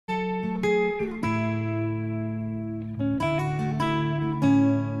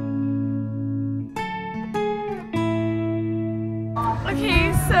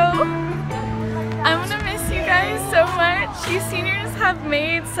You seniors have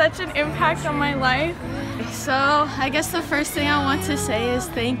made such an impact on my life. So I guess the first thing I want to say is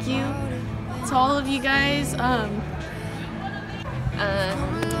thank you to all of you guys.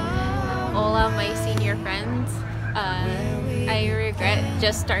 All of my senior friends. I regret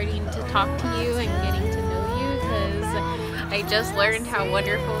just starting to talk to you and getting to know you because I just learned how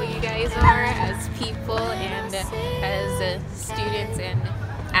wonderful you guys are as people and as students and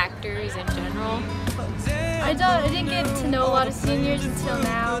actors in general. I didn't get to know a lot of seniors until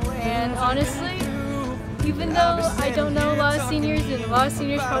now, and honestly, even though I don't know a lot of seniors and a lot of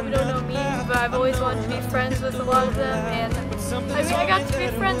seniors probably don't know me, but I've always wanted to be friends with a lot of them, and I mean I got to be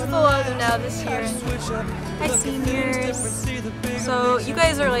friends with a lot of them now this year. Hi seniors! So you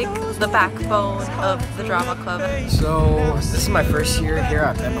guys are like the backbone of the drama club. So this is my first year here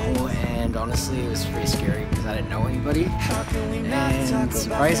at Ben Holt, and honestly it was pretty scary because I didn't know anybody. And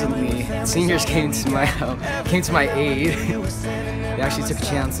surprisingly, seniors came to my aid. They actually took a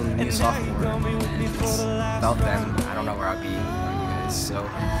chance on the new sophomore, and without them, I don't know where I'd be without you guys. So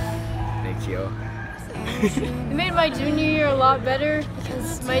thank you. It made my junior year a lot better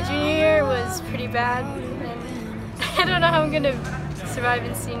because my junior year was pretty bad, and I don't know how I'm gonna survive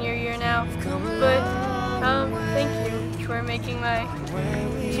in senior year now. But thank you for making my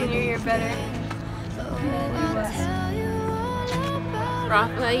junior year better.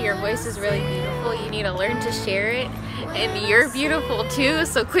 Rafa, your voice is really beautiful. You need to learn to share it. And you're beautiful too,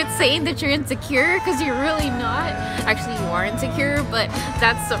 so quit saying that you're insecure because you're really not. Actually, you are insecure, but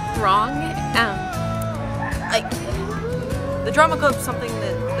that's wrong. Like the drama club is something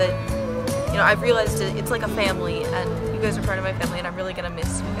that you know I've realized it's like a family, and you guys are part of my family, and I'm really gonna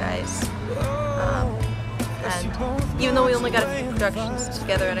miss you guys. And even though we only got a few productions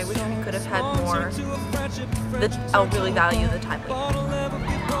together, and I wish we could have had more, I'll really value the time we had.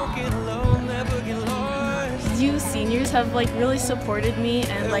 You seniors have like really supported me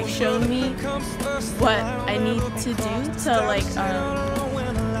and like shown me what I need to do to like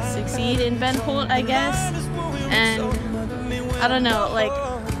succeed in Ben Holt, I guess. And I don't know, like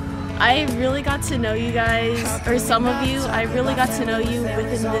I really got to know you guys, or some of you, I really got to know you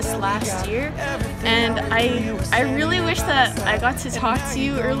within this last year, and I really wish that I got to talk to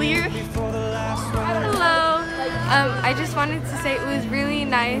you earlier. Hello, I just wanted to say it was really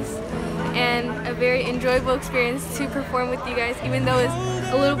nice and a very enjoyable experience to perform with you guys, even though it's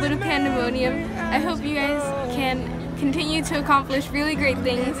a little bit of pandemonium. I hope you guys can continue to accomplish really great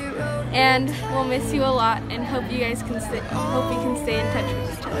things, and we'll miss you a lot, and hope you guys can stay in touch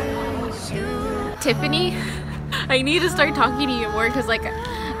with each other. Tiffany, I need to start talking to you more because like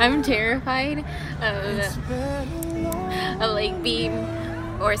I'm terrified of like being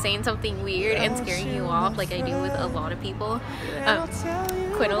or saying something weird and scaring you off like I do with a lot of people.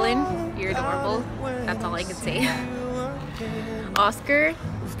 Kaitlyn, you're adorable. That's all I can say. Oscar,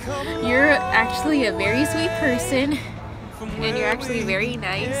 you're actually a very sweet person and you're actually very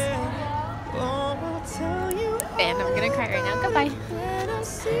nice. And I'm gonna cry right now. Goodbye.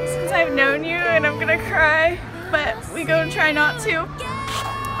 Since I've known you, and I'm gonna cry, but we gonna try not to.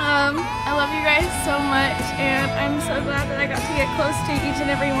 I love you guys so much, and I'm so glad that I got to get close to each and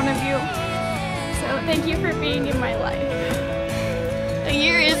every one of you. So thank you for being in my life. A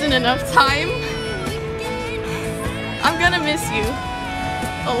year isn't enough time. I'm gonna miss you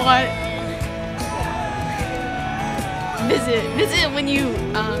a lot. Visit when you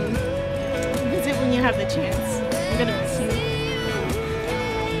have the chance. I'm gonna miss you.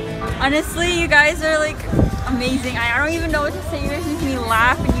 Honestly, you guys are like amazing. I don't even know what to say. You guys make me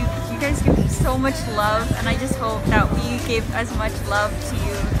laugh, and you guys give me so much love, and I just hope that we give as much love to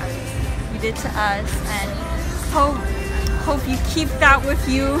you as you did to us, and hope you keep that with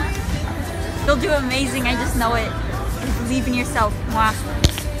you. You'll do amazing, I just know it. Believe in yourself. Mwah.